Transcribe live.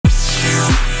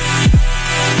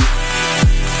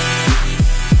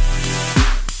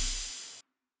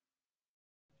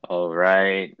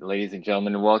right, ladies and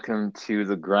gentlemen, welcome to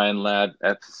the Grind Lab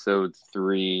episode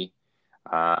 3.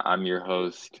 I'm your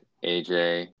host,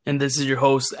 AJ. And this is your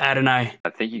host, Adonai.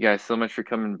 Thank you guys so much for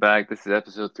coming back. This is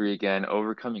episode 3 again,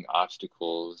 overcoming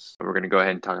obstacles. We're going to go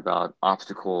ahead and talk about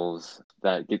obstacles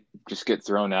that just get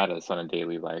thrown at us on a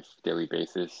daily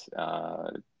basis,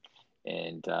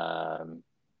 and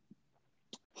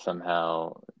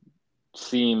somehow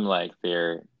seem like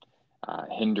they're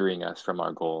hindering us from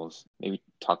our goals. Maybe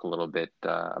talk a little bit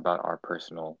about our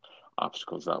personal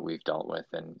obstacles that we've dealt with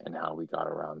and how we got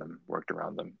around them, worked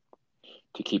around them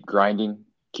to keep grinding,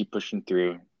 keep pushing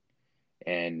through,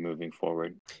 and moving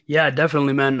forward. Yeah,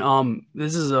 definitely, man.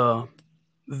 This is a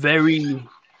very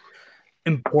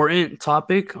important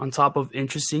topic on top of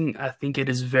interesting. I think it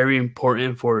is very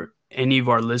important for any of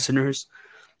our listeners,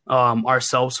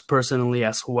 ourselves personally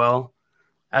as well.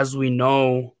 As we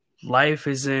know, life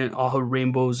isn't all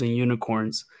rainbows and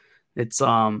unicorns. It's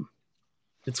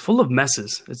full of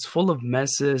messes. It's full of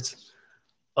messes,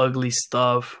 ugly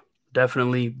stuff,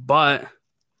 definitely. But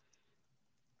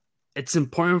it's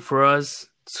important for us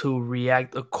to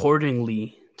react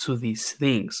accordingly to these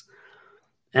things.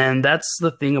 And that's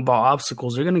the thing about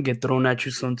obstacles. They're going to get thrown at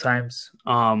you sometimes,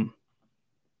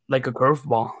 like a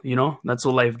curveball, you know? That's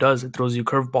what life does. It throws you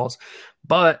curveballs.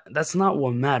 But that's not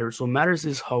what matters. What matters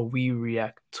is how we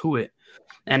react to it.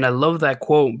 And I love that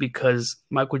quote because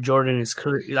Michael Jordan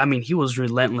he was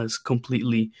relentless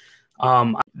completely.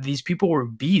 These people were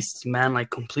beasts, man,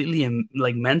 like completely and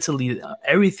like mentally,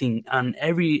 everything on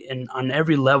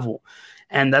every level.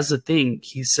 And that's the thing.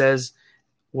 He says,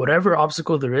 whatever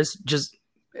obstacle there is, just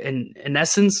in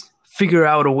essence, figure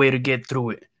out a way to get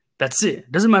through it. That's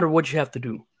it. Doesn't matter what you have to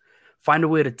do. Find a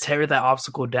way to tear that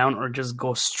obstacle down or just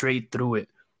go straight through it.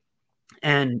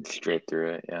 And Straight through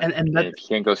it, yeah. and And that, if you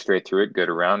can't go straight through it, go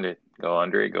around it, go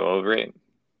under it, go over it.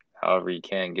 However you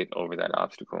can get over that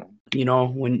obstacle.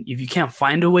 when if you can't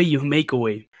find a way, you make a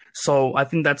way. So I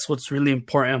think that's what's really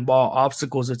important about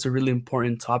obstacles. It's a really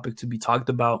important topic to be talked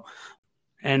about.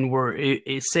 And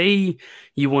say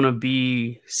you want to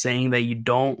be saying that you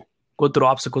don't go through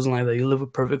obstacles in life, that you live a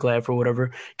perfect life or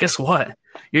whatever, guess what?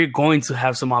 You're going to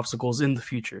have some obstacles in the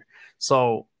future.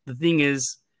 So the thing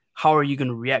is, how are you going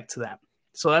to react to that?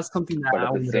 So that's something that But I at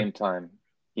the want to, same time,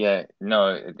 yeah,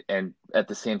 no, and at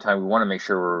the same time, we want to make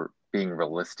sure we're being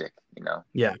realistic,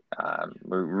 yeah,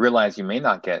 We realize you may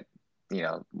not get,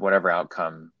 whatever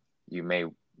outcome you may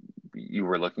you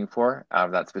were looking for out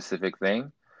of that specific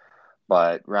thing,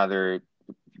 but rather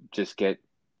just get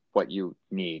what you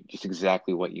need, just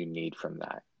exactly what you need from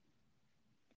that.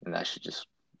 And that should just,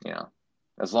 you know,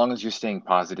 as long as you're staying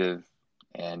positive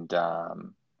and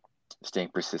staying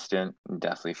persistent,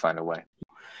 definitely find a way.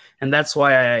 and that's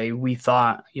why we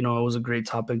thought it was a great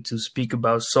topic to speak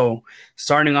about. So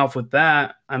starting off with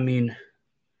that, I mean,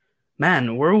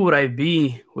 man, where would I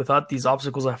be without these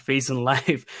obstacles I face in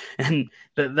life? And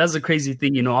that's a crazy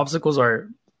thing, obstacles are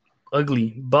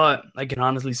ugly, but I can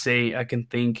honestly say I can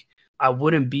think I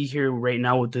wouldn't be here right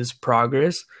now with this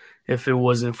progress if it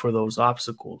wasn't for those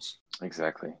obstacles.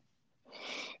 Exactly.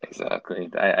 Exactly.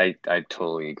 I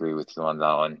totally agree with you on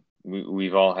that one.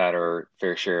 We've all had our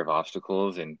fair share of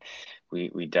obstacles, and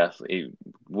we definitely it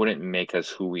wouldn't make us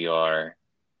who we are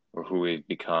or who we've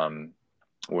become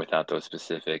without those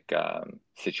specific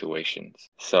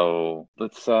situations. So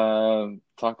let's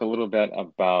talk a little bit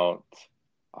about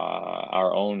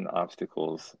our own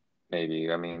obstacles,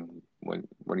 maybe. I mean,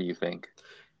 what do you think?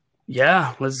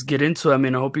 Yeah, let's get into it. I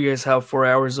mean, I hope you guys have 4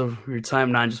 hours of your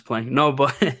time. Not just playing. No,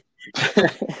 but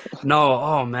no.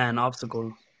 Oh man,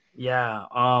 obstacles. Yeah.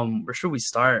 Where should we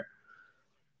start?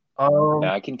 Now Um,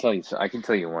 I can tell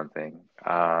you one thing.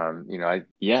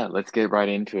 Yeah, let's get right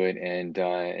into it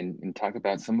and talk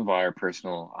about some of our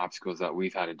personal obstacles that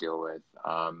we've had to deal with.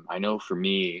 I know for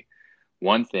me,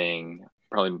 one thing,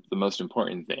 probably the most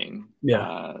important thing,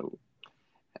 yeah.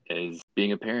 is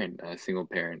being a parent, a single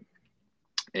parent,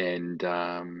 and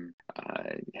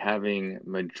having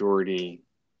majority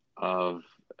of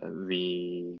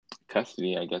the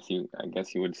custody, I guess you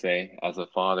would say, as a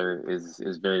father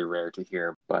is very rare to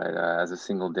hear. But as a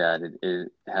single dad,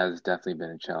 it has definitely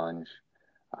been a challenge.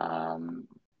 Um,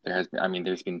 I mean,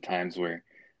 there's been times where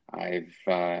I've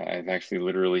actually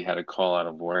literally had to call out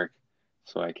of work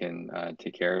so I can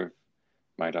take care of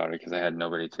my daughter because I had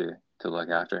nobody to look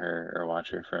after her or watch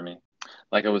her for me.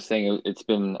 Like I was saying, it's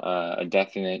been a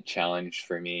definite challenge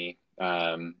for me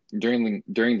during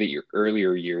the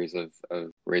earlier years of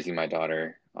raising my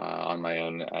daughter on my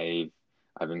own.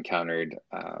 I've encountered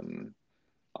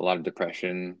a lot of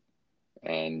depression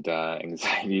and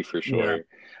anxiety for Yeah. sure,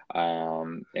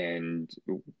 and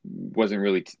wasn't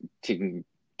really taking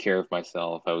care of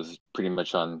myself. I was pretty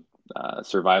much on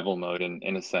survival mode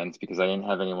in a sense because I didn't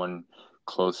have anyone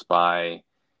close by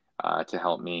to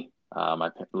help me.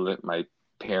 My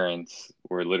parents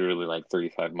were literally like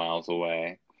 35 miles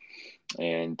away,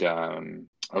 and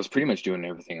I was pretty much doing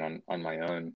everything on my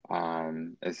own.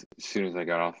 As soon as I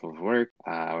got off of work,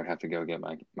 I would have to go get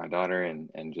my daughter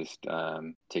and just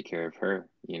take care of her.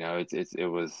 You know, it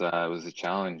was a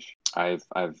challenge. I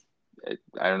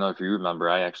don't know if you remember,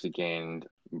 I actually gained,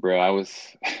 bro. I was,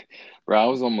 bro. I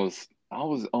was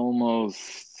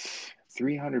almost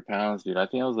 300 pounds, dude. I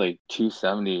think I was like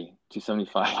 270,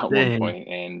 275 at one Dang. point,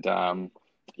 and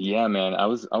yeah, man. I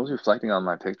was reflecting on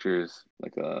my pictures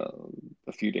like a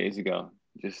few days ago,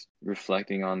 just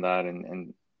reflecting on that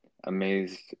and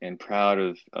amazed and proud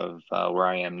of where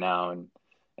I am now and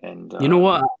You know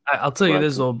what? I'll tell what you I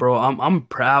this can. though, bro. I'm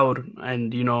proud,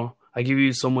 and I give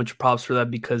you so much props for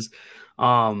that because,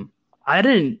 I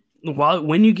didn't while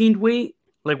when you gained weight,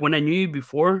 like when I knew you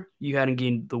before, you hadn't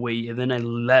gained the weight, and then I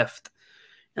left,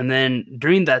 and then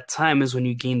during that time is when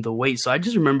you gained the weight. So I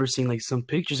just remember seeing like some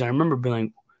pictures. I remember being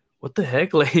like, "What the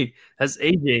heck?" Like that's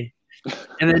AJ.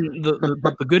 And then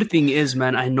but the good thing is,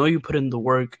 man, I know you put in the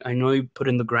work. I know you put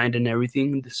in the grind and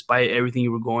everything, despite everything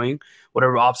you were going,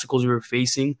 whatever obstacles you were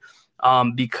facing.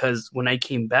 Because when I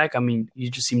came back, I mean, you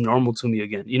just seemed normal to me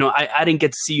again. I didn't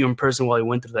get to see you in person while I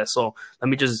went through that. So let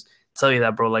me just tell you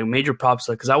that, bro. Like major props,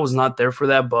 because I was not there for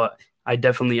that, but I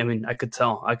definitely, I mean, I could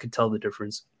tell the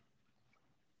difference.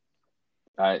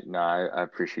 I no, I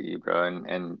appreciate you, bro.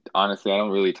 And honestly, I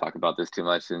don't really talk about this too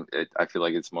much, and I feel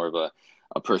like it's more of a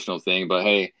personal thing. But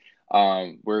hey,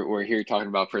 we're here talking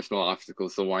about personal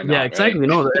obstacles, so why Yeah, not, right? exactly.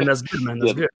 No, and that's good, man.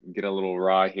 That's Get good. get a little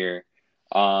raw here.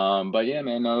 But yeah,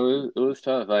 man, no, it was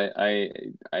tough. I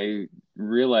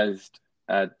realized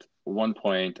at one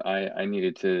point I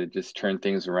needed to just turn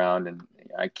things around, and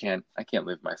I can't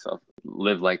live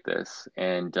like this.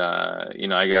 And you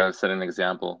know, I gotta set an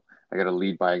example. I gotta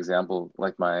lead by example,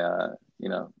 like my you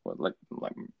know, like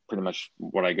pretty much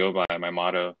what I go by, my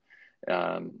motto,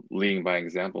 leading by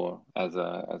example as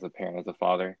a parent, as a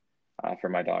father, for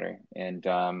my daughter. And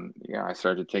yeah, I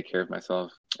started to take care of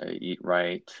myself, eat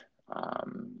right,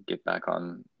 get back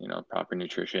on, you know, proper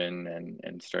nutrition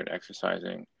and start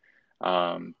exercising.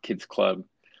 Kids Club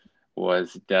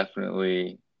was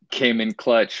definitely came in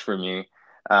clutch for me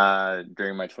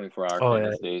during my 24-hour Oh yeah.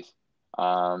 fitness days.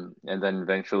 And then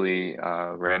eventually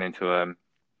ran into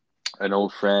an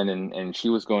old friend, and she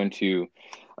was going to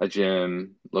a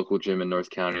gym, local gym in North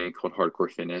County called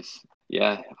Hardcore Fitness.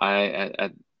 Yeah,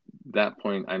 at that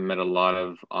point I met a lot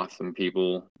of awesome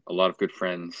people, a lot of good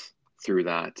friends through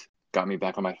that. Got me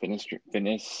back on my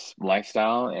fitness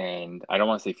lifestyle, and I don't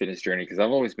want to say fitness journey because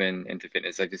I've always been into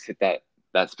fitness. I just hit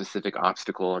that specific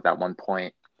obstacle at that one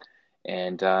point,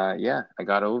 and yeah, I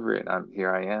got over it.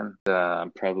 Here I am.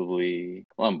 I'm probably,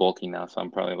 well, I'm bulky now, so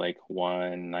I'm probably like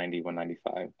 190,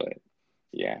 195. But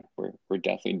yeah, we're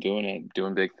definitely doing it,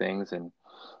 doing big things, and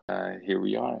here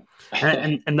we are.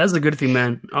 And that's the good thing,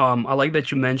 man. I like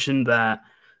that you mentioned that.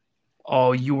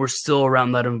 Oh, you were still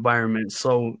around that environment,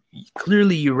 so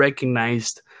clearly you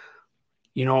recognized.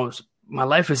 You know, my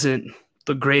life isn't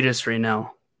the greatest right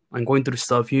now. I'm going through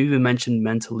stuff. You even mentioned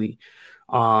mentally.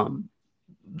 Um,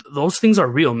 those things are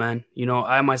real, man.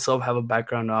 I myself have a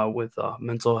background with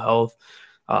mental health,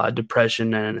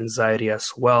 depression, and anxiety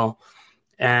as well.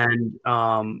 And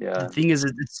the Yeah, thing is,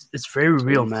 it's very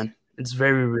real, it's man. It's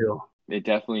very real. it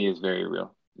definitely is very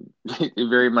real. It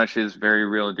very much is very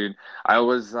real, dude. I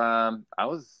was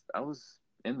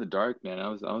in the dark, man. I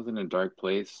was in a dark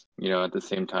place. You know, at the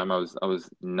same time I was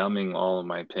numbing all of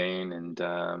my pain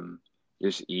and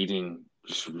just eating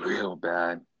just real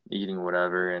bad, eating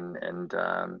whatever and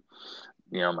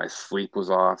you know, my sleep was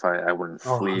off. I wouldn't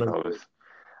Oh, sleep. I was,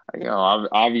 you know,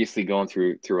 obviously going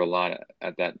through a lot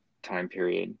at that time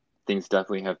period. Things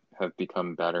definitely have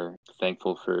become better.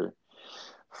 Thankful for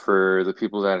the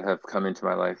people that have come into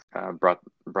my life, brought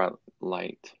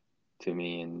light to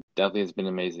me, and definitely has been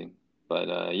amazing.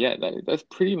 But yeah, that's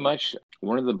pretty much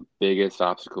one of the biggest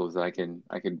obstacles that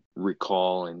I could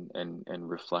recall and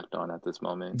reflect on at this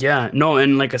moment. yeah, no,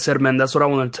 and like I said, man, that's what I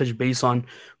want to touch base on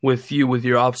with you with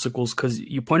your obstacles because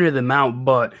you pointed them out,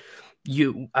 but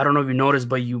I don't know if you noticed,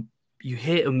 but you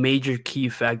hit a major key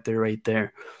factor right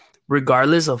there.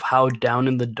 Regardless of how down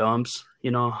in the dumps,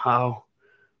 how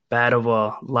bad of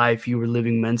a life you were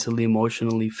living mentally,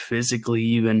 emotionally, physically,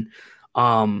 even.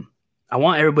 Um, I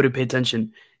want everybody to pay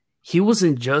attention. He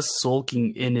wasn't just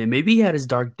sulking in it. Maybe he had his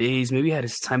dark days. Maybe he had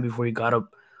his time before he got up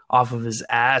off of his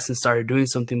ass and started doing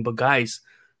something. But guys,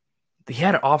 he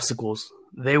had obstacles.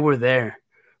 They were there.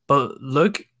 But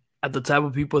look at the type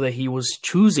of people that he was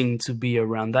choosing to be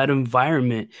around, that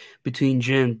environment between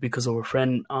gyms, because of a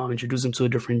friend introduced him to a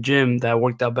different gym that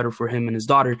worked out better for him and his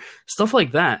daughter, stuff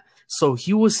like that. So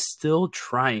he was still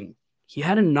trying. He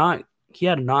had not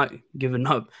given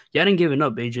up. He hadn't given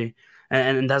up, AJ,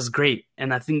 and that's great.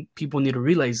 And I think people need to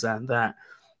realize that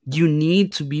you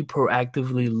need to be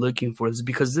proactively looking for this,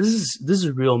 because this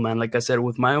is real, man. Like I said,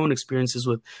 with my own experiences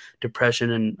with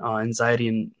depression and anxiety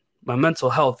and my mental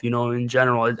health, in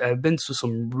general, I've been to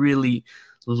some really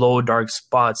low, dark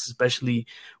spots, especially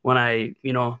when I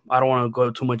don't want to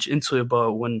go too much into it,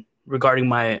 but when regarding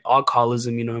my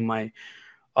alcoholism, and my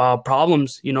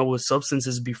problems, with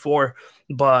substances before.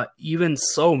 But even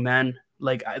so, man,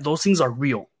 like those things are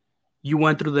real. You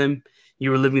went through them,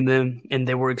 you were living them, and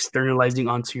they were externalizing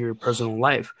onto your personal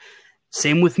life.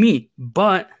 Same with me.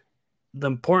 But the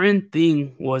important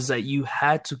thing was that you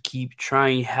had to keep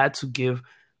trying, you had to give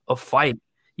a fight.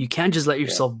 You can't just let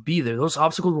yourself be there. Those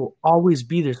obstacles will always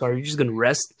be there. So are you just going to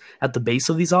rest at the base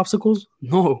of these obstacles?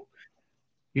 No,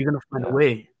 you're going to find a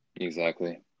way.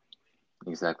 Exactly.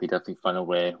 Definitely find a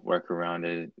way, work around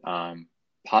it.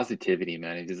 Positivity,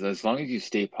 man. It is, as long as you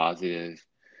stay positive,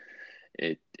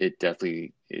 it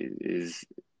definitely is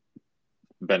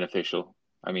beneficial.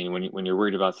 I mean, when you're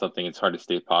worried about something, it's hard to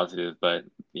stay positive, but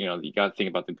you got to think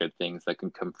about the good things that can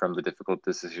come from the difficult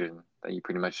decision that you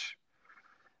pretty much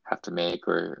have to make,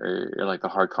 or like the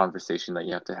hard conversation that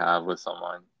you have to have with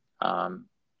someone.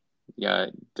 Yeah,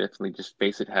 definitely just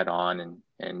face it head on,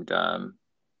 and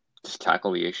just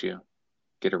tackle the issue,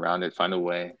 get around it, find a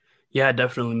way. Yeah,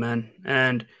 definitely, man.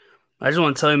 And I just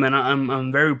want to tell you, man,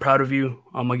 I'm very proud of you.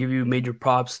 I'll give you major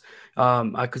props.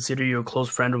 I consider you a close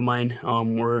friend of mine.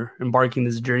 We're embarking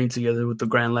this journey together with the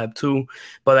Grand Lab too.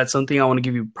 But that's something I want to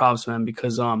give you props, man,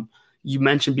 because you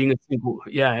mentioned being a single.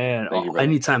 Yeah. Thank you, brother.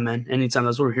 Anytime, man. Anytime.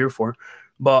 That's what we're here for.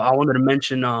 But I wanted to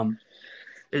mention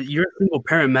you're a single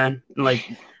parent, man. Like,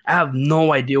 I have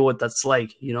no idea what that's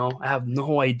like, I have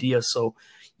no idea. So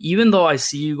even though I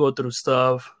see you go through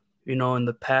stuff, in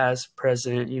the past,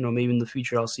 present, maybe in the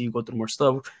future, I'll see you go through more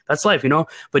stuff. That's life,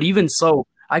 But even so,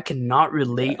 I cannot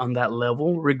relate on that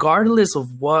level, regardless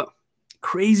of what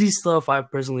crazy stuff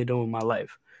I've personally done in my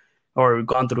life or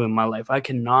gone through in my life. I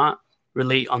cannot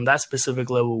relate on that specific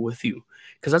level with you,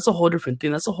 because that's a whole different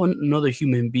thing. That's a whole another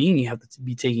human being you have to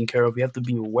be taking care of. You have to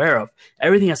be aware of.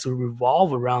 Everything has to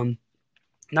revolve around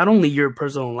not only your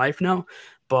personal life now,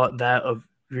 but that of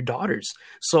your daughters.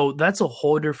 So that's a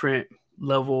whole different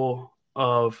level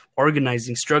of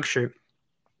organizing structure,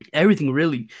 everything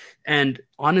really. And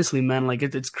honestly, man, like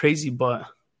it's crazy, but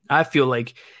I feel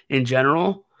like in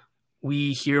general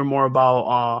we hear more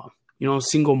about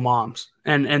single moms,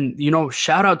 and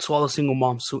shout out to all the single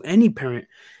moms, to any parent,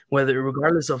 whether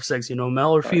regardless of sex,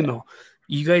 male or female.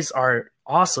 You guys are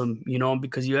awesome,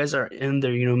 because you guys are in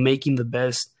there, making the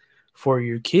best for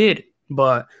your kid.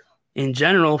 But in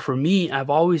general, for me,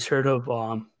 I've always heard of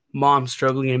mom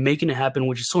struggling and making it happen,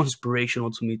 which is so inspirational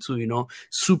to me too,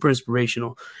 super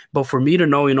inspirational. But for me to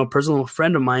know, personal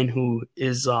friend of mine who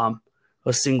is a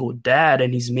single dad,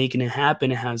 and he's making it happen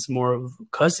and has more of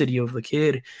custody of the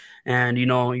kid, and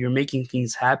you're making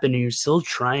things happen and you're still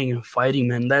trying and fighting,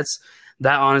 man. That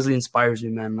honestly inspires me,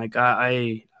 man. Like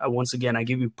I once again, I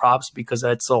give you props, because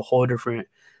that's a whole different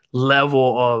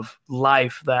level of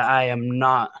life that I am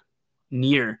not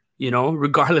near,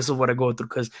 regardless of what I go through,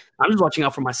 because I'm just watching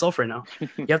out for myself right now.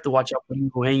 You have to watch out for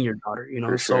you and your daughter,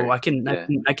 For so sure. I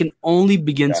can only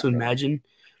begin to imagine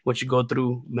what you go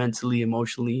through mentally,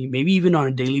 emotionally, maybe even on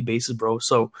a daily basis, bro.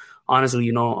 So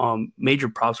honestly, major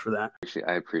props for that.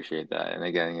 I appreciate that. And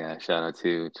again, yeah, shout out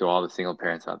to all the single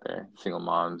parents out there, single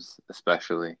moms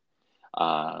especially,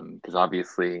 because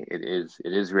obviously it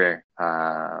is rare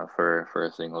for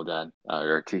a single dad,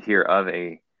 or to hear of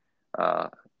a uh,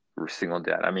 single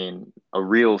dad. I mean, a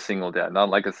real single dad, not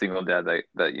like a single dad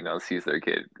that sees their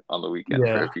kid on the weekend for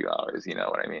Yeah. a few hours. You know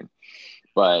what I mean?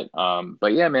 But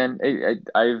yeah, man,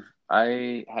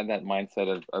 I had that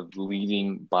mindset of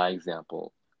leading by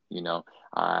example.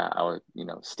 I would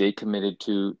stay committed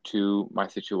to my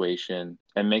situation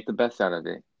and make the best out of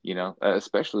it.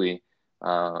 Especially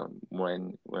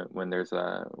when there's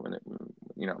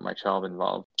my child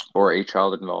involved, or a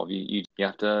child involved. You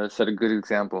have to set a good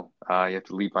example. You have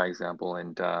to lead by example,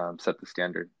 and set the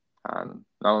standard. Not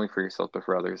only for yourself but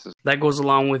for others. That goes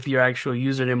along with your actual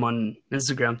username on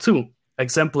Instagram too.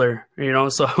 Exemplar,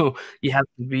 so you have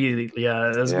to be,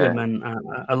 that's good, man.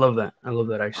 I love that. I love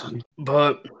that, actually.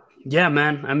 But yeah,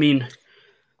 man, I mean,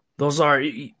 those are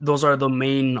the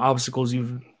main obstacles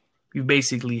you've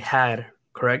basically had,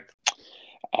 correct?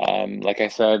 Like I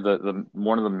said, the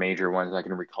one of the major ones I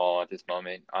can recall at this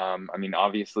moment. I mean,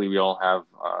 obviously, we all have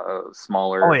Oh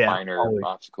smaller, yeah, finer always.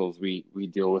 obstacles we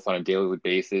deal with on a daily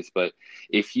basis. But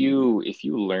if you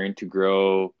learn to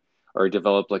grow or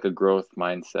develop like a growth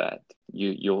mindset,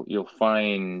 you'll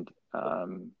find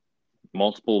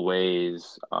multiple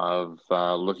ways of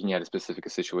looking at a specific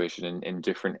situation in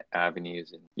different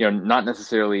avenues. And not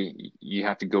necessarily you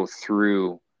have to go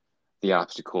through the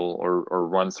obstacle or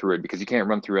run through it because you can't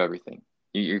run through everything.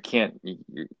 You can't.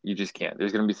 You just can't.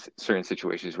 There's going to be certain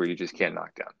situations where you just can't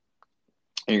knock down,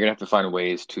 and you're going to have to find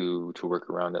ways to work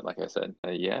around it. Like I said,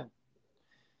 yeah,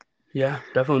 Yeah,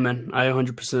 definitely, man. I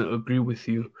 100% agree with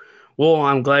you. Well,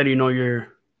 I'm glad you're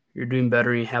doing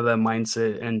better and you have that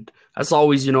mindset. And that's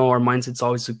always, our mindset's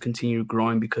always to continue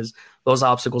growing because those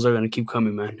obstacles are gonna keep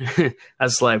coming, man.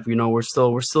 That's life. We're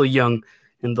still young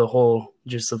in the whole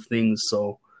gist of things.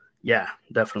 So yeah,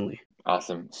 definitely.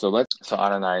 awesome. So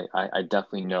Anna, I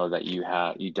definitely know that you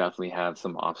definitely have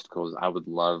some obstacles. I would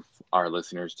love our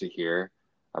listeners to hear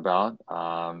about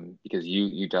because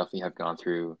you definitely have gone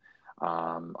through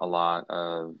a lot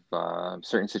of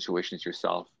certain situations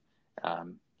yourself.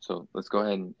 So let's go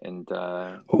ahead and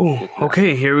Oh, get to that.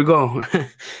 okay, here we go.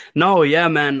 No, yeah,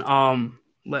 man.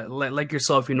 Like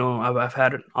yourself, I've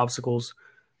had obstacles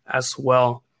as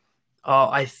well.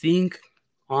 I think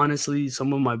honestly,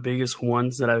 some of my biggest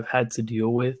ones that I've had to deal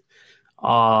with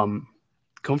um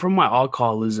come from my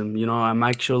alcoholism. I'm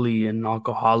actually an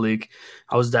alcoholic.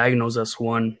 I was diagnosed as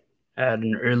one at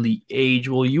an early age.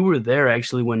 Well, you were there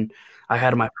actually when I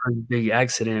had my first big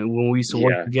accident when we used to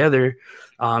work Yeah, together.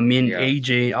 Me and yeah.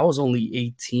 AJ, I was only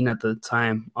 18 at the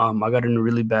time. I got in a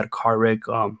really bad car wreck.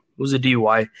 It was a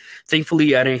DUI.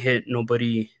 Thankfully, I didn't hit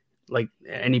nobody. Like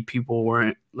any people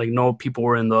weren't like no people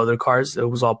were in the other cars. It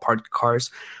was all parked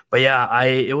cars. But yeah, I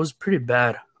it was pretty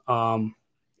bad.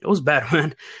 It was bad,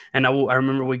 man. And I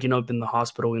remember waking up in the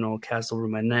hospital, cast over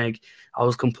my neck. I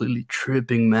was completely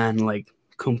tripping, man. Like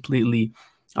completely.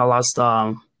 I lost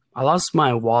um I lost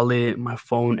my wallet, my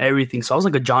phone, everything. So I was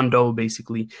like a John Doe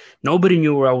basically. Nobody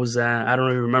knew where I was at. I don't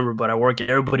really remember, but I work.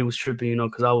 Everybody was tripping,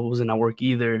 because I wasn't at work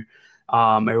either.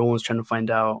 Everyone was trying to find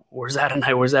out where's that at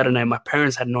night. Where's that at night? My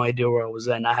parents had no idea where I was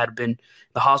at, and I had been in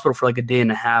the hospital for like a day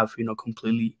and a half.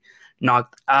 Completely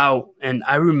knocked out. And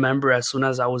I remember as soon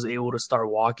as I was able to start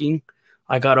walking,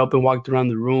 I got up and walked around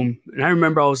the room. And I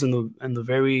remember I was in the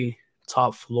very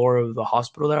top floor of the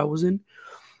hospital that I was in,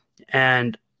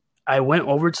 and I went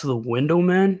over to the window,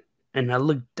 man, and I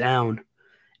looked down,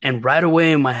 and right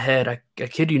away in my head, I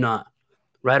kid you not,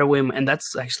 right away, and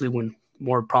that's actually when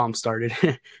more problems started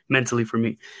mentally for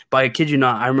me. But I kid you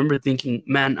not, I remember thinking,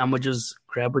 man, I'm gonna just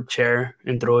grab a chair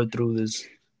and throw it through this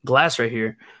glass right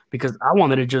here because I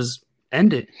wanted to just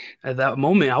end it. At that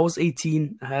moment, I was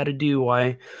 18. I had a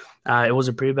DUI. It was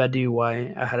a pretty bad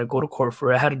DUI. I had to go to court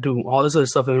for it. I had to do all this other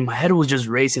stuff, and my head was just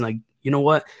racing. Like, you know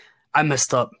what? I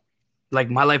messed up. Like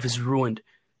my life is ruined.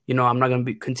 I'm not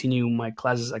gonna continue my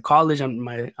classes at college. I'm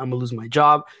gonna lose my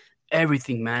job,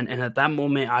 everything, man. And at that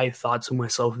moment, I thought to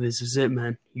myself, "This is it,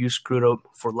 man. You screwed up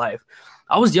for life."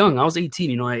 I was young. I was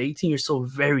 18. At 18, you're still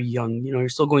very young. You're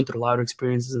still going through a lot of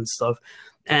experiences and stuff.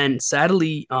 And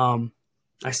sadly,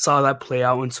 I saw that play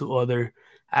out into other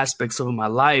aspects of my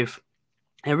life.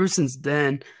 Ever since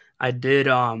then, I did.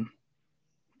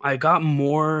 I got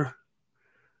more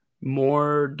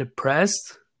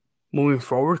depressed moving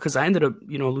forward because I ended up,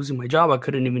 losing my job. I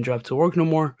couldn't even drive to work no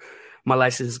more. My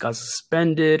license got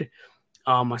suspended.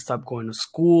 I stopped going to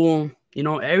school.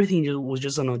 Everything was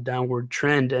just on a downward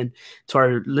trend. And to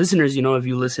our listeners, if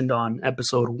you listened on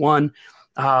episode 1,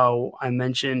 how I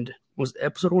mentioned was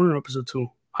episode 1 or episode 2?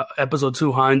 Episode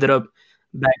 2, how I ended up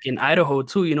back in Idaho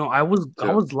too. I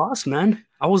So was lost, man.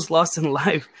 I was lost in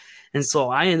life, and so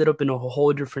I ended up in a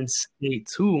whole different state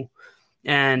too.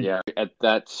 And yeah, at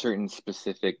that certain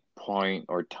specific point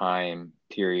or time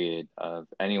period of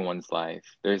anyone's life,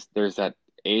 there's that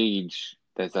age,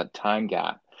 there's that time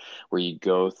gap where you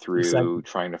go through exactly,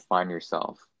 trying to find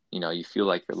yourself. You feel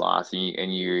like you're lost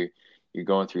and you're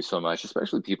going through so much,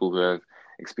 especially people who have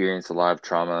experienced a lot of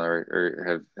trauma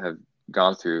or have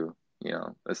gone through,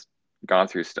 has gone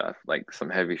through stuff like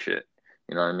some heavy shit.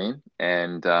 You know what I mean?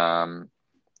 And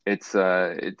it's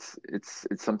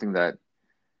something that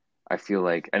I feel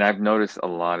like, and I've noticed a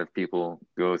lot of people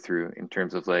go through in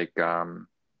terms of like,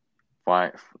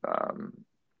 fi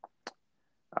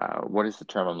what is the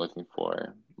term I'm looking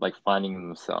for? Like finding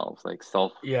themselves, like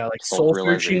yeah, like soul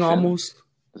searching self-realization. almost.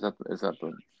 Is that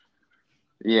the,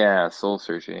 yeah, soul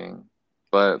searching.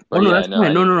 But Oh but no, yeah, that's no,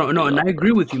 fine. I No, know no, what you're no, no. talking And I about.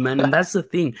 agree with you, man. And that's the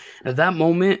thing. At that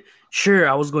moment, sure,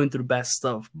 I was going through bad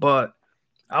stuff, but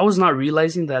I was not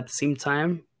realizing that at the same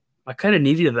time, I kind of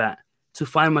needed that to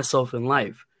find myself in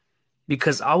life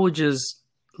because I would just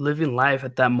live in life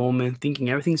at that moment thinking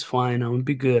everything's fine. I'm gonna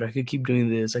be good. I could keep doing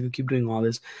this. I could keep doing all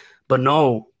this. But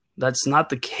no, that's not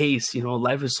the case.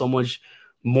 Life is so much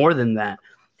more than that.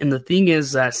 And the thing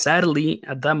is that sadly,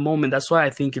 at that moment, that's why I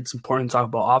think it's important to talk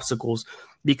about obstacles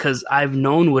because I've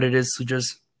known what it is to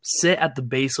just sit at the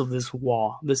base of this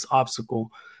wall, this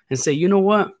obstacle, and say, you know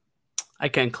what? I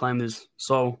can't climb this.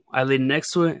 So I laid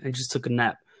next to it and just took a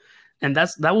nap. And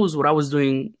that was what I was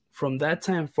doing from that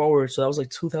time forward. So that was like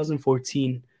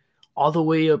 2014, all the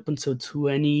way up until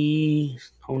I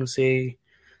want to say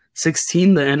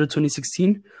 16, the end of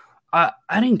 2016. I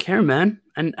didn't care, man,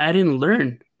 and I didn't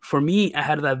learn. For me, I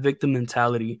had that victim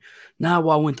mentality. Now,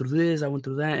 well, I went through this, I went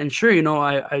through that, and sure,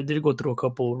 I did go through a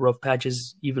couple rough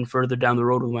patches even further down the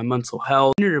road with my mental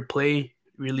health. I needed to play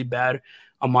really bad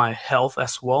on my health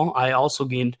as well. I also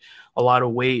gained a lot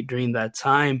of weight during that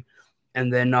time.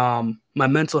 And then my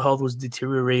mental health was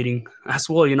deteriorating as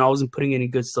well. I wasn't putting any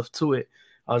good stuff to it,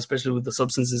 especially with the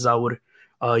substances I would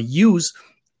use.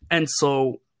 And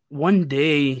so one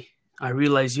day I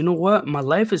realized, you know what? My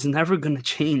life is never going to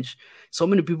change. So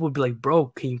many people would be like, bro,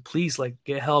 can you please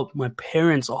get help? My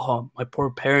parents, my poor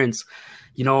parents,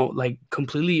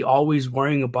 completely always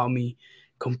worrying about me,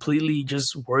 completely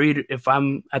just worried if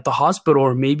I'm at the hospital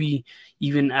or maybe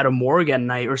even at a morgue at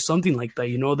night or something like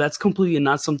that. That's completely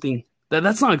not something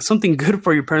that's not something good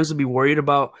for your parents to be worried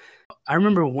about. I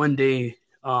remember one day,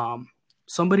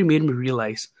 somebody made me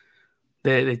realize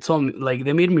they told me,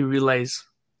 they made me realize,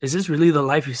 is this really the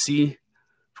life you see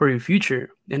for your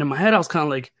future? And in my head, I was kind of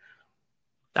like,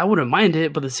 I wouldn't mind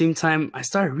it. But at the same time, I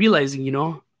started realizing,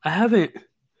 I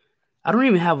don't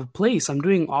even have a place. I'm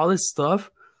doing all this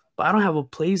stuff, but I don't have a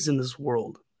place in this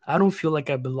world. I don't feel like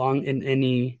I belong in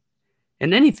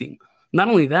anything. Not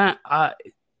only that, I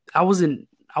wasn't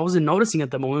noticing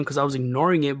at the moment because I was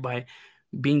ignoring it by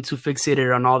being too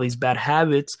fixated on all these bad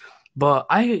habits. But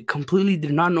I completely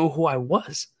did not know who I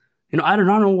was. I did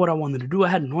not know what I wanted to do. I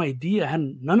had no idea. I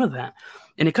had none of that.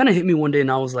 And it kind of hit me one day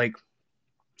and I was like,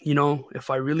 if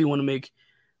I really want to make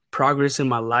progress in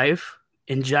my life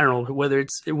in general, whether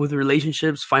it's with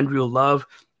relationships, find real love,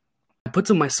 I put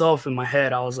to myself in my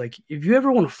head, I was like, if you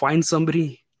ever want to find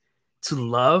somebody to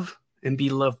love and be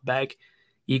loved back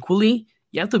equally,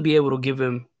 you have to be able to give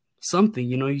him something.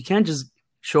 You can't just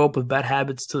show up with bad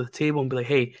habits to the table and be like,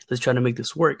 hey, let's try to make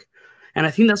this work. And I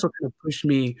think that's what kind of pushed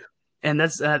me. And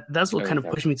that's what kind of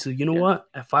pushed me to, what?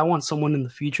 If I want someone in the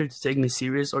future to take me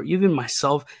serious, or even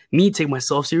me take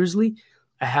myself seriously,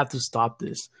 I have to stop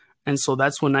this. And so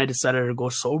that's when I decided to go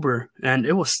sober. And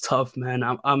it was tough, man.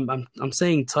 I'm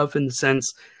saying tough in the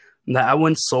sense that I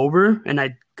went sober and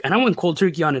I went cold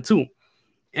turkey on it too.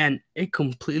 And it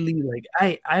completely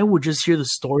I would just hear the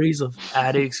stories of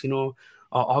addicts,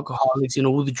 alcoholics,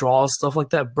 withdrawals, stuff like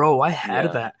that. Bro, I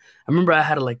had that. I remember I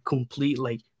had complete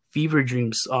fever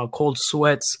dreams, cold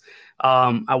sweats.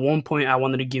 At one point I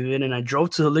wanted to give in and I drove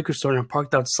to the liquor store and I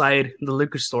parked outside the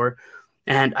liquor store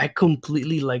and I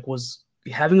completely was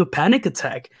having a panic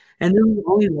attack. And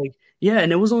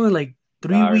it was only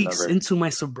 3 weeks into my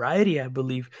sobriety, I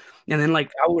believe. And then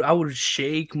I would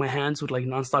shake, my hands would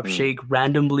nonstop shake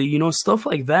randomly, stuff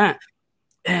like that.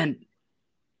 And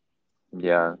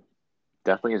yeah,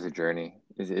 definitely is a journey.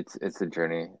 It's a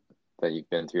journey that you've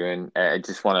been through, and I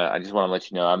just wanna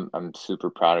let you know I'm super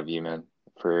proud of you, man,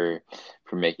 for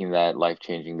making that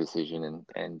life-changing decision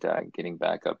and getting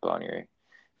back up on your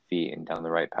feet and down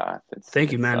the right path.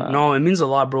 Thank you, man. No, it means a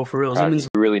lot, bro, for real. It means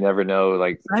you really never know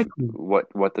exactly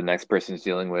what the next person's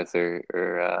dealing with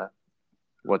or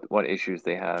what issues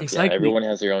they have. Exactly. Yeah, everyone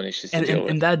has their own issues to deal with.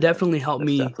 And that definitely helped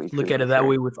me look at it that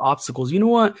way with obstacles. You know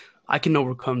what? I can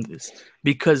overcome this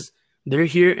because they're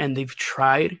here and they've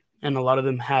tried and a lot of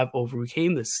them have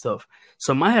overcame this stuff.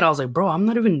 So in my head, I was like, bro, I'm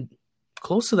not even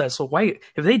close to that. So why,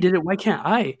 if they did it, why can't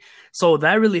I? So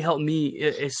that really helped me.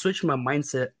 It switched my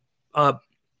mindset up.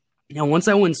 Once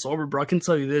I went sober, bro, I can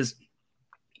tell you this.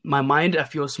 My mind, I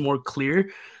feel, is more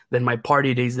clear than my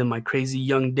party days, than my crazy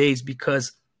young days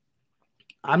because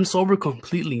I'm sober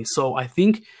completely. So I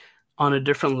think on a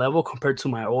different level compared to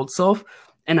my old self.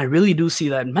 And I really do see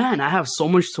that, man, I have so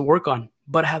much to work on,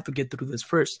 but I have to get through this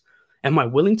first. Am I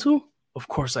willing to? Of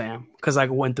course I am, because I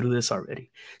went through this already.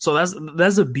 So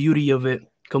that's the beauty of it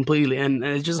completely. And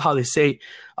it's just how they say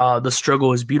the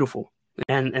struggle is beautiful.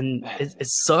 And it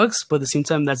sucks, but at the same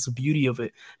time, that's the beauty of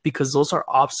it, because those are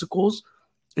obstacles.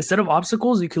 Instead of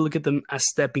obstacles, you can look at them as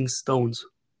stepping stones.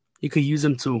 You could use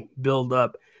them to build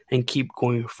up and keep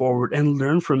going forward and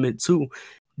learn from it too.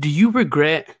 Do you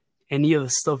regret any of the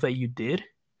stuff that you did?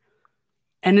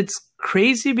 And it's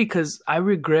crazy because I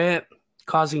regret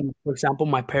causing, for example,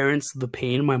 my parents the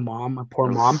pain, my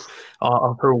poor mom,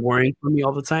 of her worrying for me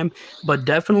all the time. But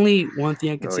definitely one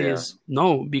thing I could Oh say yeah, is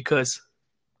no, because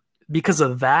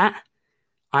of that,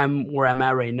 I'm where I'm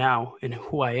at right now and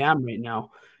who I am right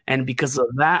now. And because of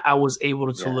that, I was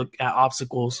able to yeah, look at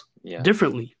obstacles yeah,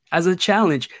 differently, as a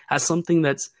challenge, as something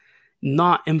that's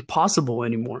not impossible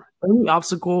anymore. Any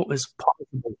obstacle is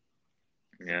possible.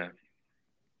 yeah.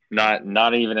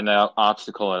 Not even an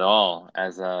obstacle at all.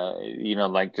 As a,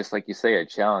 like just like you say, a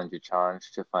challenge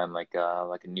to find like a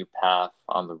new path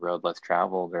on the road less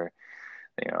traveled, or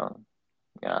you know,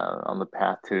 on the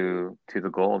path to the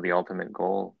goal, the ultimate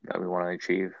goal that we want to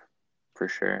achieve, for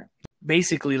sure.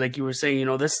 Basically, like you were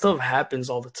saying, this stuff happens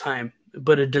all the time,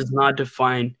 but it does not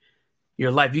define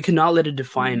your life. You cannot let it Hmm.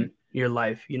 define your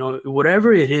life.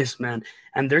 Whatever it is, man.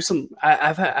 And there's some.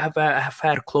 I've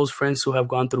had close friends who have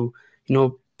gone through,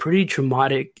 pretty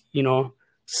traumatic,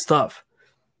 stuff.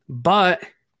 But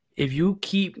if you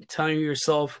keep telling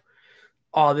yourself,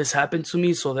 "Oh, this happened to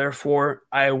me, so therefore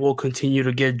I will continue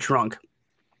to get drunk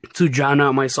to drown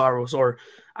out my sorrows," or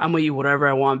 "I'm gonna eat whatever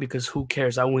I want because who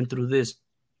cares? I went through this."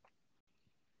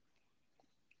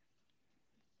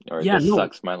 Or Yeah, this no,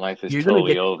 sucks. My life is you're gonna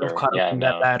totally get yourself over. caught up Yeah, in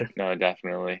that no, bad. no,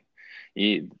 definitely.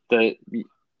 You, the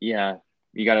yeah,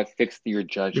 you gotta fix your Your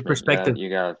judgment. perspective. You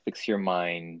gotta fix your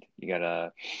mind. You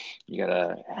gotta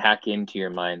hack into your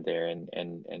mind there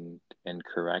and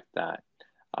correct that.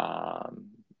 Um,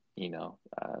 you know,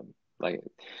 like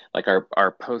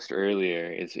our post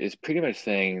earlier is pretty much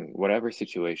saying whatever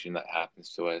situation that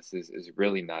happens to us is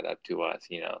really not up to us.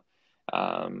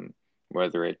 Um,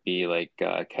 whether it be like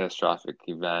a catastrophic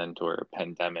event or a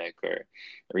pandemic,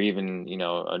 or even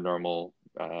a normal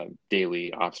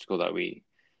daily obstacle that we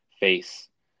face.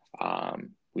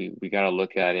 We got to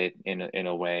look at it in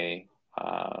a way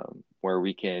where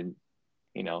we can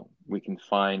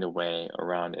find a way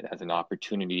around it as an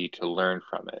opportunity to learn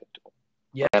from it.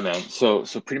 Yeah. Yeah, man. So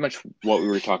pretty much what we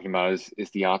were talking about is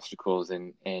the obstacles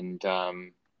and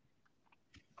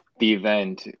the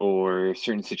event or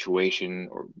certain situation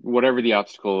or whatever the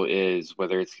obstacle is,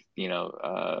 whether it's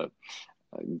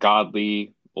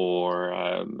godly or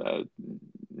a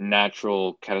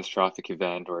natural catastrophic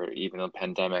event or even a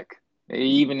pandemic,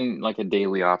 even in like a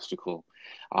daily obstacle.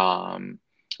 Um,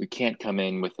 we can't come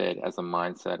in with it as a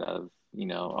mindset of,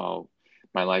 oh,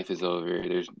 my life is over.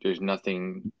 There's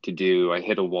nothing to do. I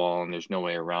hit a wall and there's no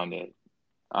way around it.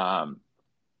 Um,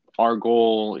 our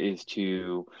goal is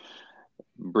to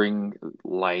bring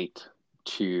light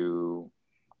to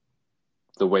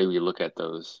the way we look at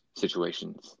those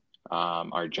situations.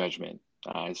 Our judgment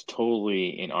is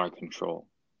totally in our control.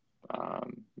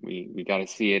 We got to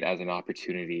see it as an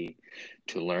opportunity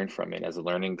to learn from it, as a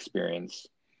learning experience,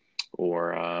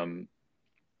 or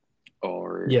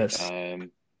or Yes.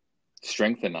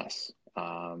 strengthen us,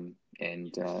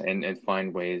 and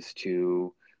find ways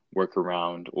to work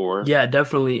around or Yeah,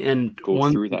 definitely. And go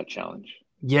through that challenge.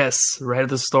 yes, right at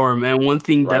the storm. And one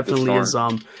thing Ride the definitely is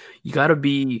storm. you gotta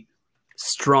be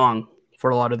strong for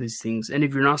a lot of these things. And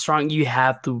if you're not strong, you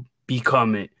have to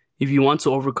become it. If you want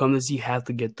to overcome this, you have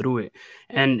to get through it.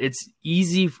 And it's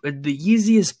easy. The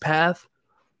easiest path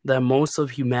that most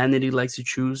of humanity likes to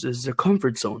choose is their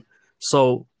comfort zone.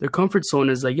 So their comfort zone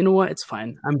is like, you know what? It's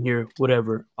fine. I'm here.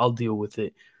 Whatever. I'll deal with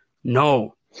it.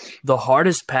 No, the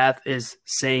hardest path is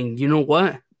saying, you know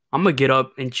what? I'm going to get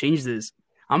up and change this.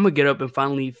 I'm going to get up and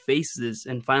finally face this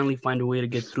and finally find a way to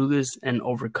get through this and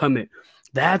overcome it.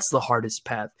 That's the hardest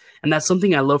path. And that's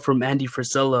something I love from Andy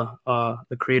Frisella,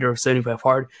 the creator of 75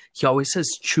 Hard. He always says,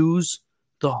 choose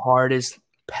the hardest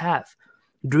path.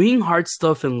 Doing hard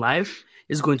stuff in life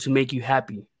is going to make you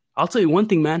happy. I'll tell you one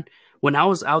thing, man. When I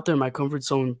was out there in my comfort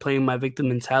zone playing my victim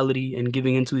mentality and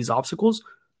giving into these obstacles,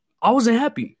 I wasn't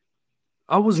happy.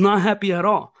 I was not happy at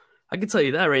all. I can tell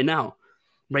you that right now.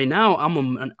 Right now,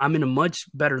 I'm in a much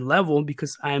better level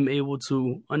because I'm able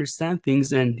to understand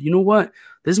things. And you know what?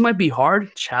 This might be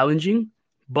hard, challenging,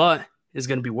 but it's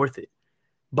gonna be worth it.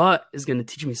 But it's gonna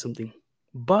teach me something.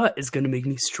 But it's gonna make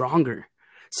me stronger.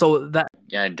 So that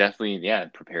Yeah, it definitely. Yeah,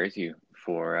 it prepares you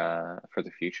for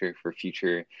the future, for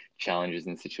future challenges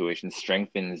and situations,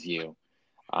 strengthens you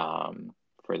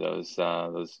for those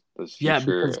Yeah,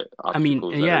 future because I mean,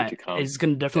 obstacles that are yeah, to come. it's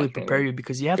gonna definitely prepare Definitely. you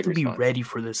because you have Good to be response. ready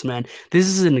for this, man. This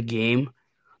isn't a game.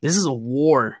 This is a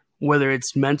war. Whether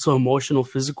it's mental, emotional,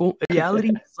 physical,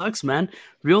 reality sucks, man.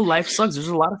 Real life sucks. There's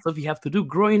a lot of stuff you have to do.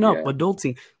 Growing up, Yeah.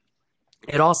 adulting,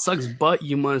 it all sucks, but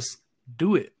you must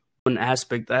do it. One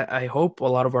aspect I hope a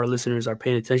lot of our listeners are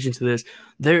paying attention to this.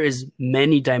 There is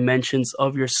many dimensions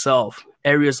of yourself,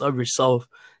 areas of yourself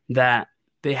that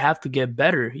they have to get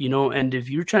better, and if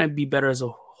you're trying to be better as a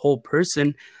whole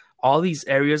person, all these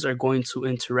areas are going to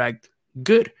interact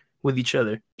good with each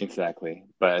other. Exactly.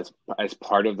 But as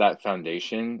part of that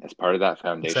foundation,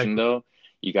 Exactly. though,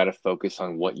 you got to focus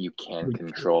on what you can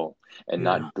control and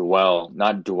Yeah. not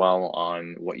dwell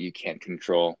on what you can't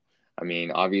control. I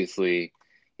mean, obviously,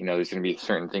 there's going to be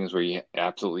certain things where you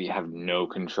absolutely have no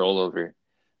control over.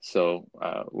 So,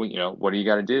 what do you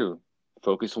got to do?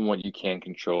 Focus on what you can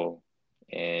control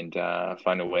and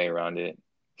find a way around it.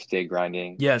 Stay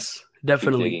grinding, Yes, keep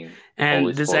definitely. digging, And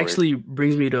always this forward. actually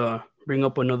brings me to bring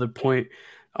up another point.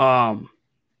 Um,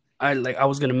 I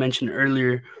was gonna mention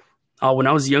earlier. When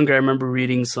I was younger, I remember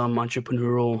reading some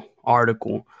entrepreneurial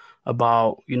article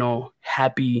about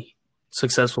happy,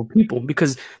 successful people,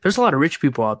 because there's a lot of rich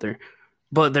people out there,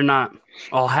 but they're not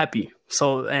all happy.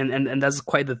 So and that's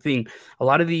quite the thing. A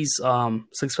lot of these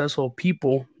successful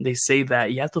people, they say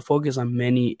that you have to focus on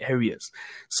many areas.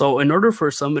 So in order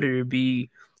for somebody to be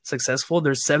successful,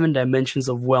 there's 7 dimensions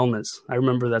of wellness. I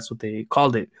remember that's what they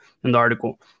called it in the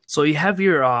article. So you have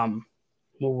your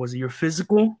what was it? Your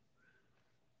physical.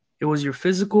 It was your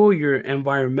physical, your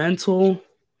environmental.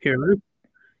 Here,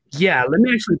 yeah, let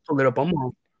me actually pull it up.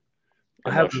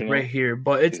 I have it right Emotional? here,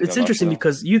 but it's Is it it's interesting emotional?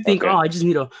 because you think, oh, Okay. I just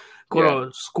need to go Yeah.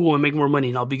 to school and make more money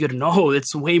and I'll be good. No,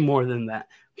 it's way more than that.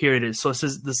 Here it is. So it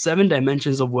says the 7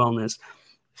 dimensions of wellness: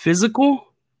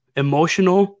 physical,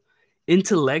 emotional,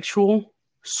 intellectual,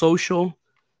 social,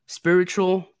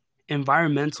 spiritual,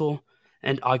 environmental,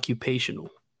 and occupational.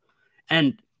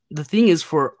 And the thing is,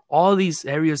 for all these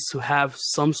areas to have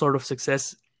some sort of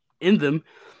success in them,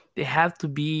 they have to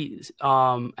be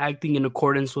acting in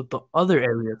accordance with the other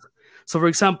areas. So, for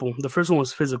example, the first one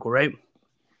was physical, right?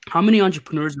 How many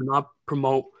entrepreneurs do not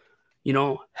promote,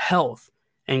 health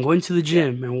and going to the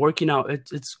Yeah. gym and working out?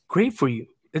 It's great for you.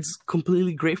 It's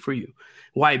completely great for you.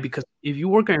 Why? Because if you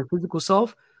work on your physical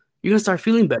self, you're gonna start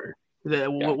feeling better. Yeah.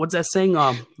 What's that saying?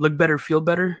 Look better, feel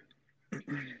better.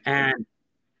 And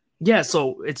yeah,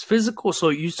 so it's physical. So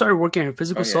you start working on your Oh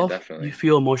physical yeah, self, you definitely.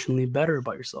 feel emotionally better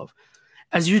about yourself.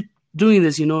 As you're doing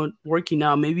this, working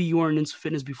out, maybe you weren't into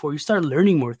fitness before, you start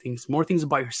learning more things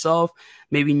about yourself,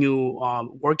 maybe new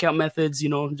workout methods,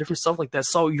 different stuff like that.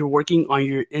 So you're working on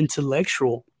your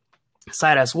intellectual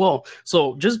side as well.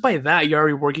 So just by that, you're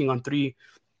already working on 3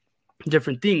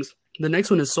 different things. The next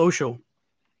one is social.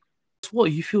 Well,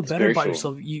 you feel better about Spiritual.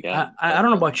 yourself. Yeah, I don't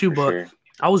know definitely, about you, for but sure.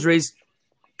 I was raised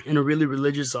in a really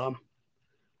religious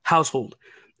household,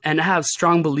 and I have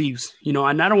strong beliefs, and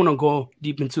I don't want to go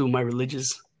deep into my religious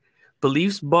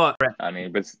beliefs, but I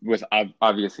mean, but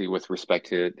obviously with respect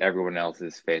to everyone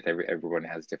else's faith, everyone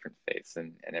has different faiths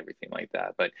and everything like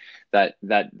that. But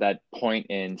that point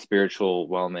in spiritual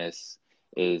wellness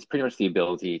is pretty much the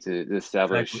ability to exactly.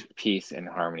 establish peace and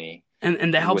harmony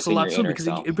And that helps a within lot your too inner because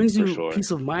self, it brings for you sure.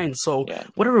 peace of mind. So Yeah.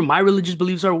 whatever my religious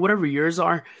beliefs are, whatever yours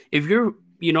are, if you're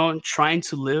trying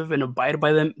to live and abide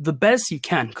by them the best you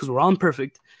can, because we're all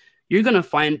imperfect, you're gonna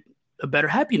find a better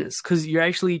happiness because you're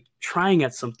actually trying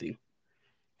at something.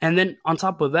 And then on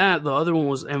top of that, the other one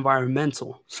was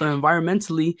environmental. So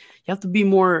environmentally, you have to be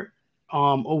more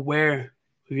aware,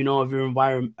 of your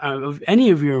environment, of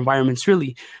any of your environments.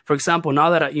 Really, for example,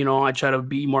 now that I try to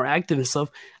be more active and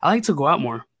stuff, I like to go out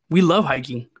more. We love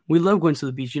hiking. We love going to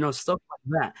the beach. Stuff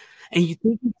like that. And you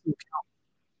think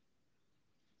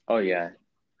Oh yeah.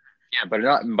 Yeah, but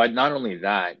not only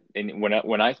that, and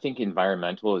when I think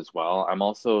environmental as well, I'm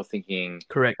also thinking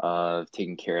correct. of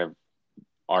taking care of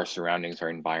our surroundings, our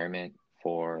environment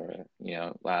for,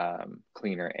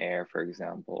 cleaner air, for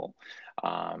example,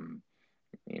 um,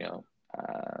 you know,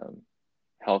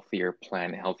 healthier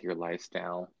planet, healthier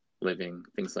lifestyle, living,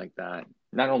 things like that.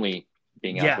 Not only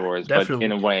being Yeah, outdoors, but in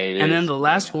definitely. a way it And then is the being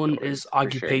last one is outdoors for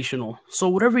sure. occupational. So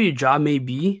whatever your job may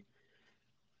be,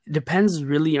 depends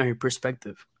really on your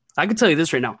perspective. I can tell you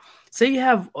this right now. Say you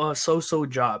have a so-so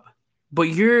job, but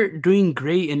you're doing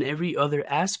great in every other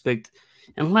aspect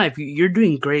in life. You're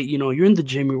doing great. You're in the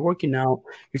gym, you're working out,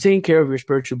 you're taking care of your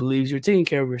spiritual beliefs, you're taking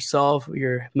care of yourself,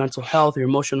 your mental health, your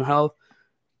emotional health.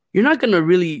 You're not going to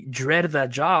really dread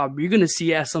that job. You're going to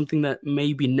see it as something that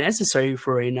may be necessary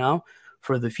for right now,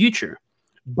 for the future.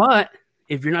 But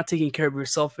if you're not taking care of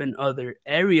yourself in other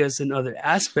areas and other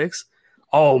aspects,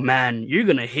 oh man, you're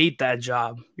going to hate that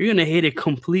job. You're going to hate it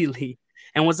completely.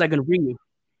 And what's that going to bring you?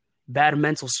 Bad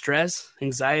mental stress,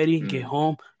 anxiety, get Mm.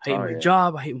 home. I hate Oh my yeah.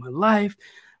 job. I hate my life.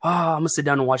 I'm going to sit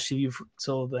down and watch TV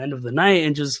till the end of the night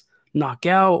and just knock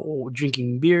out, or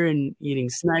drinking beer and eating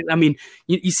snacks. I mean,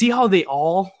 you see how they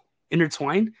all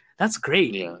intertwine? That's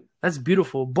great. Yeah. That's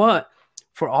beautiful. But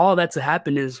for all that to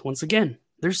happen is, once again,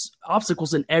 there's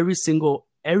obstacles in every single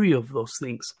area of those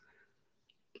things.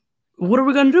 what are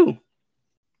we gonna do?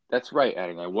 That's right,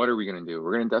 Eddie. Like, what are we gonna do?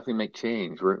 We're gonna definitely make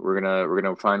change. We're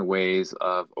gonna find ways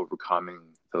of overcoming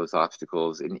those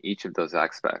obstacles in each of those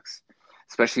aspects,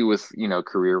 especially with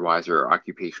career wise or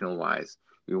occupational wise.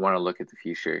 We want to look at the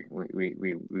future. We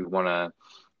want to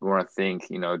think.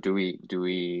 Do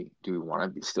we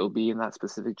want to still be in that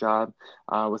specific job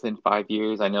within 5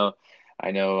 years? I know.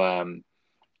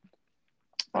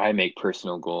 I make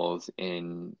personal goals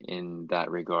in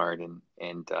that regard,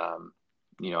 and I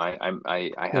Well,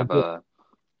 have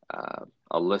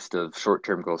a list of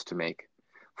short-term goals to make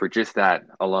for just that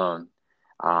alone.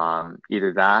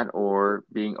 Either that or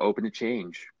being open to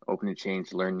change,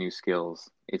 learn new skills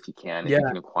if you can, if you yeah,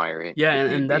 can acquire it, yeah,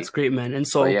 if and need that's be. great, man. And But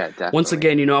so yeah, once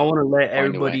definitely again, I want to let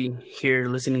find a way. everybody here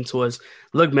listening to us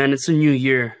look, man. It's a new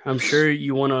year. I'm sure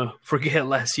you want to forget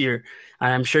last year,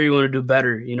 and I'm sure you want to do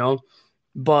better.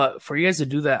 But for you guys to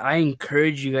do that, I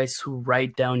encourage you guys to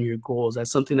write down your goals.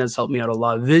 That's something that's helped me out a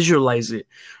lot. Visualize it.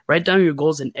 Write down your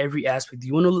goals in every aspect. Do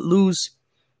you want to lose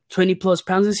 20 plus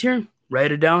pounds this year?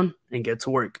 Write it down and get to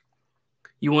work.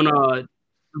 You want to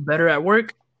do better at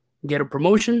work? Get a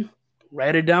promotion?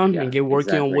 Write it down and Yeah, get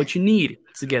working on exactly. what you need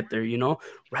to get there.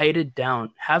 Write it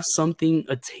down. Have something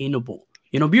attainable.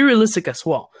 Be realistic as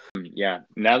well. Yeah.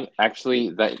 Now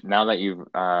that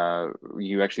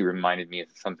you actually reminded me of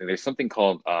something. There's something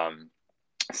called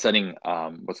setting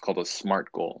what's called a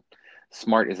SMART goal.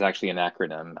 SMART is actually an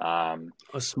acronym.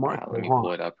 A smart Let goal, me huh?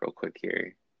 pull it up real quick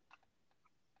here.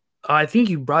 I think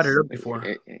you brought it up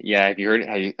before. Yeah, have you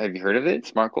heard of it?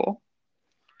 SMART goal?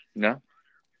 No?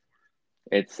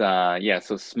 It's yeah,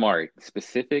 so SMART,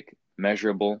 specific,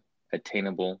 measurable,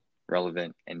 attainable,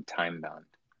 relevant, and time bound.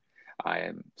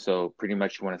 So pretty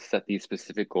much you want to set these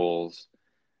specific goals,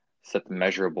 set the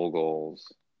measurable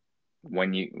goals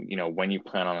when you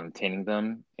plan on attaining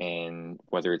them, and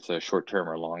whether it's a short-term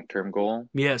or long-term goal,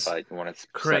 Yes, but you want to set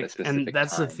a correct. And specific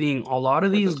that's the time thing. A lot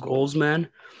of for these those goals, goals. man,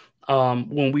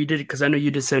 when we did it, because I know you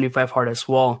did 75 hard as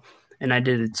well, and I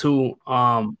did it too.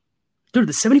 Dude,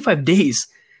 the 75 days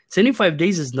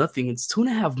is nothing. It's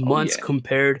 2.5 Oh months yeah.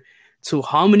 compared to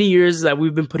how many years that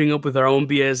we've been putting up with our own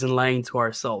BS and lying to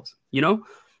ourselves,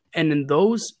 And in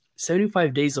those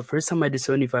 75 days, the first time I did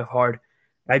 75 hard,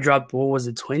 I dropped, what was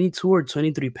it, 22 or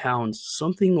 23 pounds,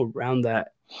 something around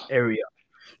that area.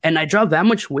 And I dropped that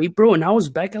much weight, bro, and I was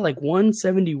back at like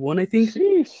 171, I think.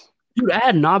 Sheesh. Dude, I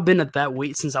had not been at that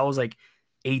weight since I was like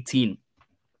 18.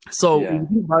 So when Yeah. you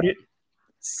think about it,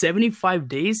 75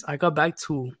 days, I got back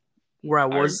to where I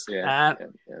was Yeah, at yeah,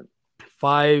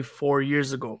 yeah. 4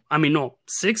 years ago. I mean, no,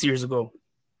 6 years ago.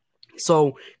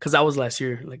 So, because that was last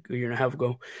year, like a year and a half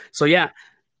ago. So yeah,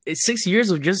 it's 6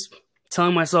 years of just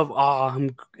telling myself,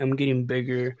 I'm getting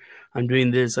bigger. I'm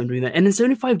doing this, I'm doing that. And in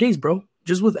 75 days, bro,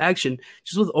 just with action,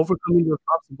 just with overcoming those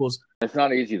obstacles. It's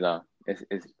not easy though.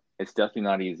 It's definitely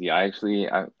not easy. I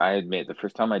admit the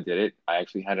first time I did it, I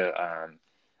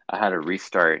had to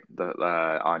restart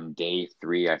on day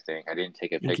three. I think I didn't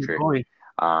take a And keep picture. going.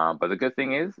 But the good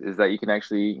thing is that you can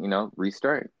actually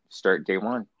start day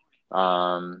one,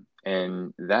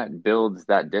 and that builds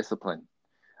that discipline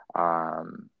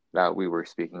that we were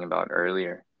speaking about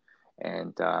earlier,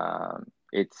 and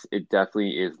it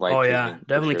definitely is Oh life yeah, changing for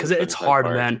definitely. sure. Because The it's 75 hard,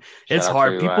 hard. man. Shout It's out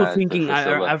hard. People to thinking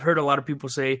Priscilla. I've heard a lot of people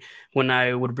say when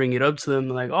I would bring it up to them,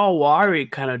 like, "Oh, well, I already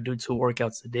kind of do 2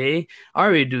 workouts a day. I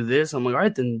already do this." I'm like, "All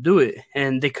right, then do it."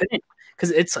 And they couldn't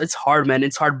because it's hard, man.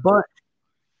 It's hard, but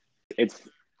It's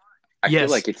I feel yes,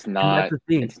 like it's and that's not the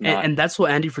thing, it's and, not and that's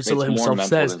what Andy Frisella it's more himself mental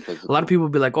says. than A lot of physical people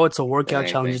be like, "Oh, it's a than workout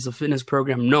challenge. anything. It's a fitness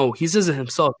program." No, he says it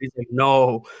himself. He's like,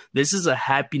 "No, this is a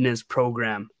happiness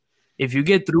program. If you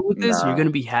get through with this, you're gonna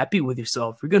No. be happy with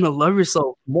yourself. You're gonna love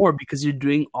yourself more because you're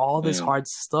doing all this Mm. hard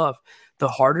stuff. The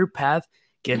harder path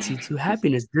gets you to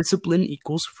happiness. Discipline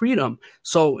equals freedom.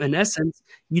 So, in essence,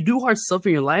 you do hard stuff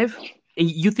in your life, and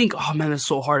you think, "Oh man, that's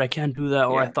so hard. I can't do that,"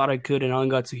 or "I Yeah. thought I could, and I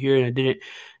got to here and I didn't."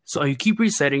 So you keep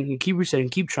resetting,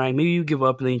 keep trying. Maybe you give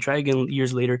up and then you try again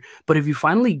years later. But if you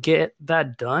finally get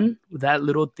that done, that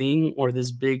little thing or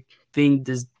this big thing,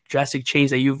 this drastic change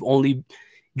that you've only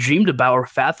dreamed about or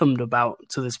fathomed about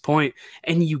to this point,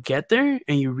 and you get there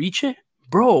and you reach it,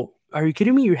 bro, are you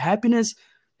kidding me? Your happiness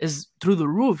is through the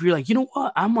roof. You're like, you know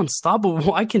what? I'm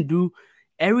unstoppable. I can do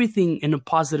everything in a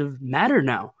positive manner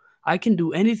now. I can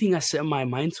do anything I set my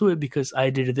mind to it because I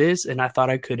did this and I thought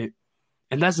I couldn't.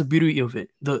 And that's the beauty of it.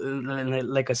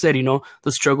 Like I said,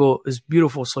 the struggle is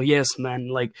beautiful. So yes, man,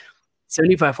 like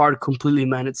 75 hard completely,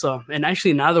 man. It's and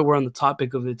actually now that we're on the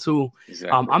topic of it too,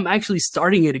 Exactly. I'm actually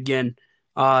starting it again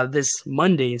this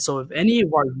Monday. So if any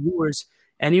of our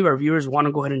viewers want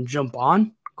to go ahead and jump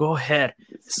on, Go ahead.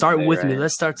 It's Start with me. right.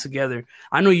 Let's start together.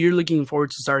 I know you're looking forward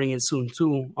to starting it soon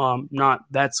too. Not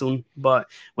that soon, but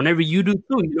whenever you do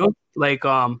too, like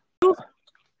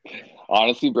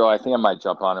Honestly, bro, I think I might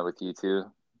jump on it with you too.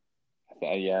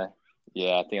 Yeah,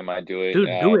 yeah, I think I might do it. dude,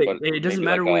 do it. But It doesn't maybe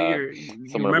matter like what a you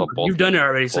somewhat of a remember. You've done it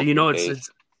already, so bulking it's pace.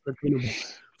 attainable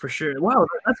for sure. Wow,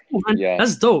 that's cool, man. Yeah,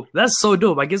 That's dope. That's so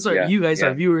dope. I guess yeah, you guys, our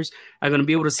yeah. viewers, are gonna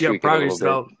be able to see our Tweak it a little progress bit.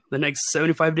 throughout the next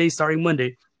 75 days starting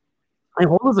Monday. And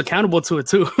hold us accountable to it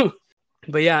too.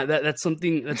 But yeah, that's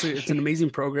something it's an amazing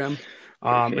program.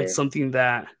 For sure. It's something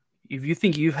that if you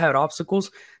think you've had obstacles,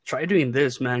 try doing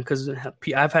this, man. Because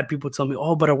I've had people tell me,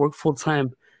 "Oh, but I work full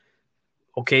time."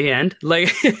 Okay, and like,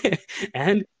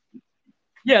 and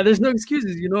yeah, there's no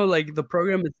excuses. Like the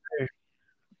program is there.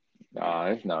 No,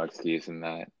 there's no excuse in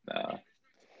that. No.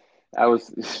 I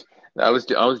was I was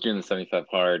doing the 75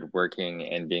 hard, working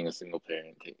and being a single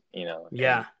parent, and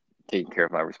Yeah, taking care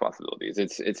of my responsibilities.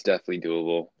 It's definitely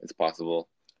doable. It's possible.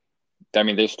 I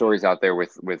mean, there's stories out there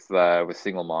with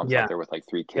single moms out yeah, there with like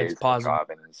three it's kids and a possible. job,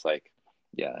 and it's like,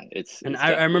 yeah, And it's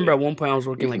I remember definitely at one point I was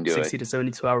you working can like do it. 60 to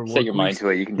 72-hour Set work your mind weeks, to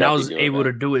it. You can and I definitely was do it, able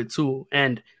to man. do it too.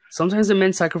 And sometimes it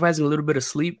meant sacrificing a little bit of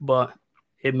sleep, but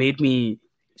it made me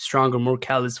stronger, more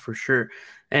callous for sure.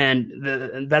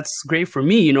 And that's great for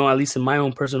me, at least in my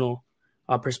own personal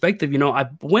perspective. I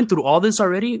went through all this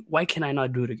already. Why can I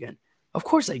not do it again? Of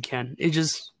course I can. It's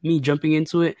just me jumping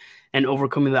into it and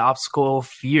overcoming the obstacle of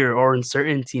fear or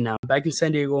uncertainty now. Back in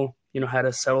San Diego, had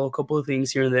to settle a couple of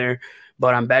things here and there,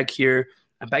 but I'm back here.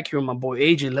 I'm back here with my boy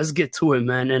AJ. Let's get to it,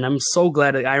 man. And I'm so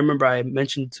glad I remember I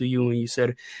mentioned to you when you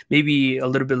said maybe a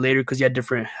little bit later because you had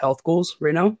different health goals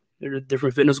right now. There are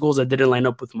different fitness goals that didn't line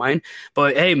up with mine.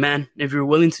 But hey, man, if you're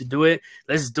willing to do it,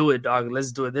 let's do it, dog.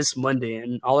 Let's do it this Monday.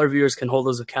 And all our viewers can hold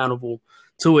us accountable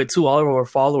to it, to all of our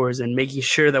followers, and making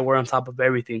sure that we're on top of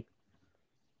everything.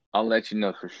 I'll let you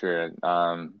know for sure.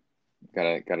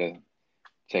 Gotta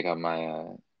check out my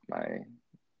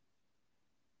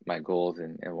my goals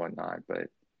and whatnot. But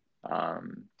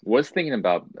was thinking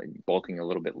about like bulking a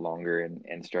little bit longer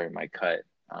and starting my cut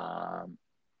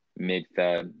mid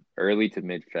Feb, early to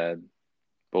mid Feb.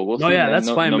 But we'll No, see, yeah, man. that's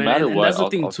fine, No man. matter And what, that's the I'll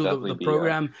thing I'll too. The definitely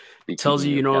program be tells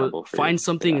keeping you, you accountable find for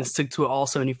something and that. stick to it all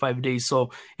 75 days.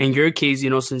 So in your case,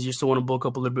 since you still want to bulk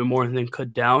up a little bit more and then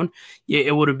cut down, yeah,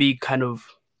 it would be kind of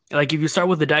like if you start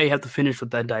with the diet, you have to finish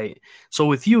with that diet. So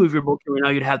with you, if you're bulking right now,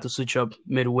 you'd have to switch up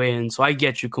midway. And so I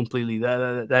get you completely.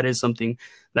 That is something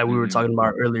that we were Hmm. talking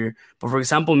about earlier. But for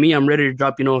example, me, I'm ready to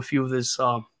drop, a few of these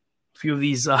Yeah,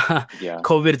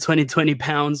 COVID 2020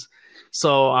 pounds.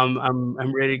 So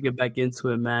I'm ready to get back into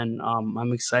it, man.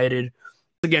 I'm excited.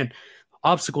 Again,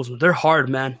 obstacles, they're hard,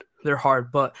 man. They're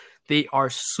hard, but they are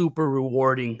super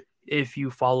rewarding if you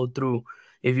follow through,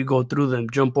 if you go through them,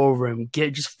 jump over them,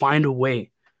 just find a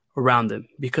way around them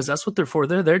because that's what they're for.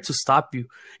 They're there to stop you.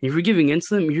 If you're giving into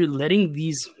them, you're letting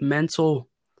these mental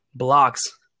blocks,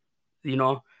 you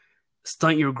know,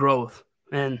 stunt your growth.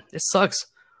 And it sucks.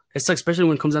 It sucks, especially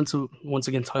when it comes down to once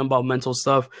again talking about mental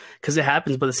stuff, because it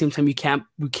happens. But at the same time,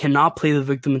 we cannot play the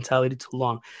victim mentality too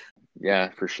long. yeah,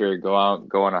 for sure. Go out,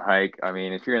 go on a hike. I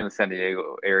mean, if you're in the San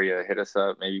Diego area, hit us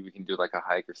up. Maybe we can do like a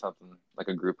hike or something, like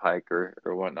a group hike or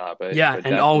whatnot. Yeah, But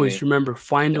and always remember,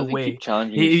 find a definitely keep way.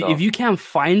 challenging If yourself. you can't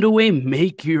find a way,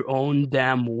 make your own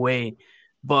damn way.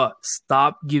 But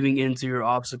stop giving in to your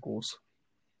obstacles.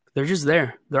 They're just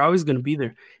there. They're always going to be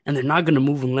there, and they're not going to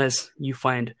move unless you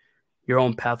find your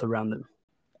own path around them.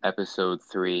 Episode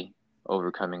 3,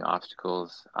 overcoming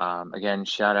obstacles. Again,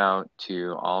 shout out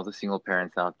to all the single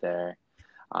parents out there.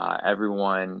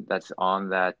 Everyone that's on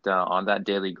that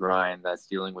daily grind that's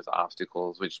dealing with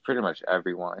obstacles, which is pretty much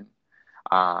everyone.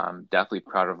 Definitely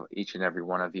proud of each and every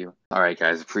one of you. All right,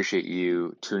 guys, appreciate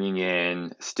you tuning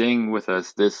in, staying with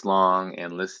us this long,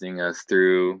 and listening us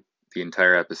through the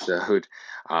entire episode.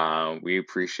 We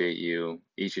appreciate you,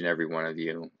 each and every one of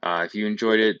you. If you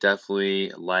enjoyed it,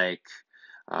 definitely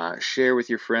share with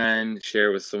your friend,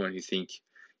 share with someone you think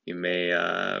you may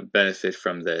benefit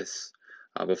from this.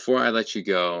 Before I let you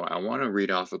go, I want to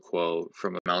read off a quote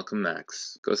from Malcolm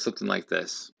X. It goes something like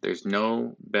this: "There's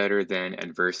no better than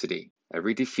adversity.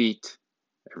 Every defeat,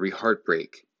 every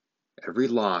heartbreak, every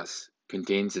loss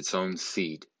contains its own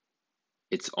seed,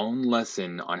 its own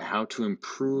lesson on how to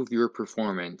improve your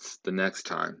performance the next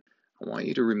time." I want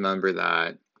you to remember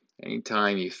that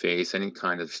anytime you face any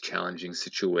kind of challenging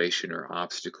situation or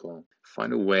obstacle,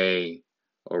 find a way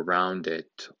around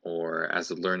it or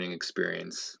as a learning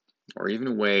experience, or even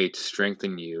a way to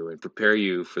strengthen you and prepare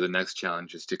you for the next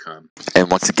challenges to come. And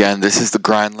once again, this is the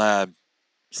Grind Lab.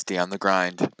 Stay on the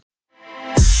grind.